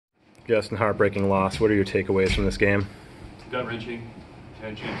Justin, heartbreaking loss. What are your takeaways from this game? Gut-wrenching.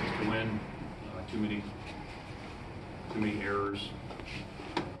 Had chances to win. Too many errors.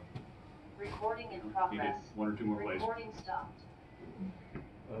 Recording in progress. One or two more plays. Recording stopped.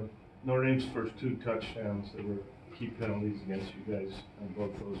 Notre Dame's first 2 touchdowns, there were key penalties against you guys on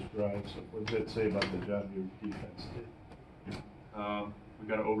both those drives. So what does that say about the job your defense did? We've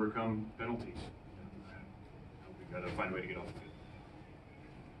got to overcome penalties. We've got to find a way to get off the field.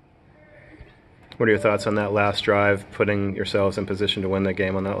 What are your thoughts on that last drive, putting yourselves in position to win that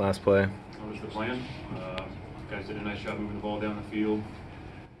game on that last play? That was the plan. Guys did a nice job moving the ball down the field.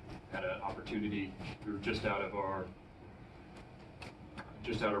 Had an opportunity. We were just out of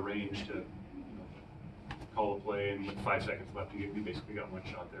range to call a play, and with 5 seconds left, we basically got one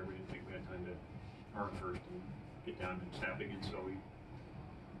shot there. We didn't think we had time to earn first and get down and snap again, so we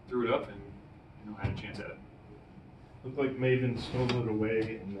threw it up and had a chance at it. Looked like Maven stole it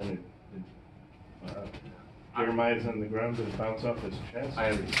away, and then Jeremiah's on the ground. Did it bounce off his chest?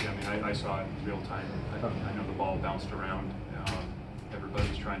 I saw it in real time. I know the ball bounced around.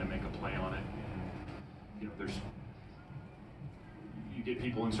 Everybody's trying to make a play on it. And, you get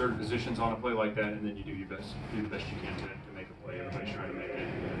people in certain positions on a play like that, and then you do the best you can to make a play. Everybody's trying to make it,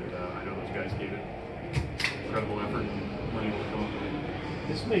 and I know those guys gave it incredible effort and money will come up with it.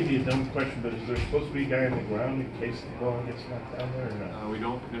 This may be a dumb question, but is there supposed to be a guy on the ground in case the ball gets knocked down there, or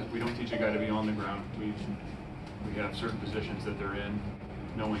no? We don't teach a guy to be on the ground. We have certain positions that they're in,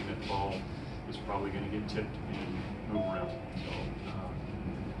 knowing that the ball is probably going to get tipped and move around. So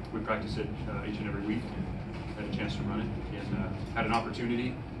we practice it each and every week. Had a chance to run it and had an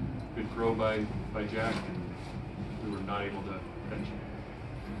opportunity. Good throw by Jack, and we were not able to finish it.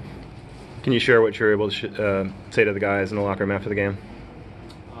 Can you share what you're able to say to the guys in the locker room after the game?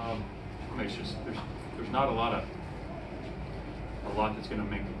 It's just there's not a lot that's going to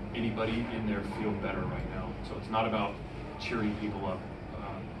make anybody in there feel better right now. So it's not about cheering people up.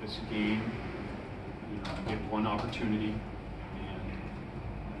 This game, you get one opportunity, and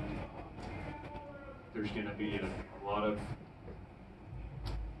there's going to be a lot of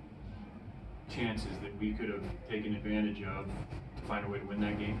chances that we could have taken advantage of to find a way to win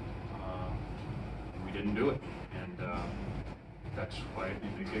that game. We didn't do it, and that's why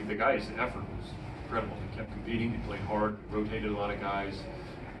the guys' effort was incredible. They kept competing, they played hard, rotated a lot of guys,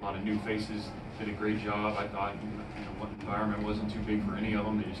 a lot of new faces, did a great job. I thought what environment wasn't too big for any of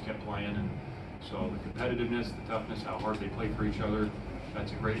them. They just kept playing, and so the competitiveness, the toughness, how hard they play for each other,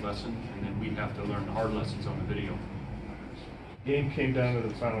 that's a great lesson. And then we have to learn the hard lessons on the video. Game came down to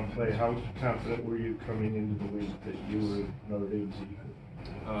the final play. How confident were you coming into the week that you were Notre Dame's equal?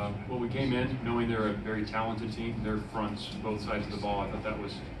 Well, we came in knowing they're a very talented team. Their fronts, both sides of the ball, I thought that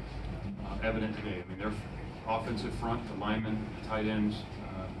was evident today. I mean, their offensive front, the linemen, the tight ends,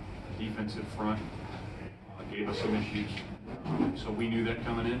 the defensive front gave us some issues. So we knew that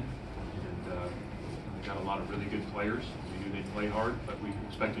coming in, and they got a lot of really good players. We knew they'd play hard, but we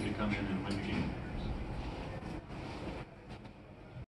expected to come in and win the game.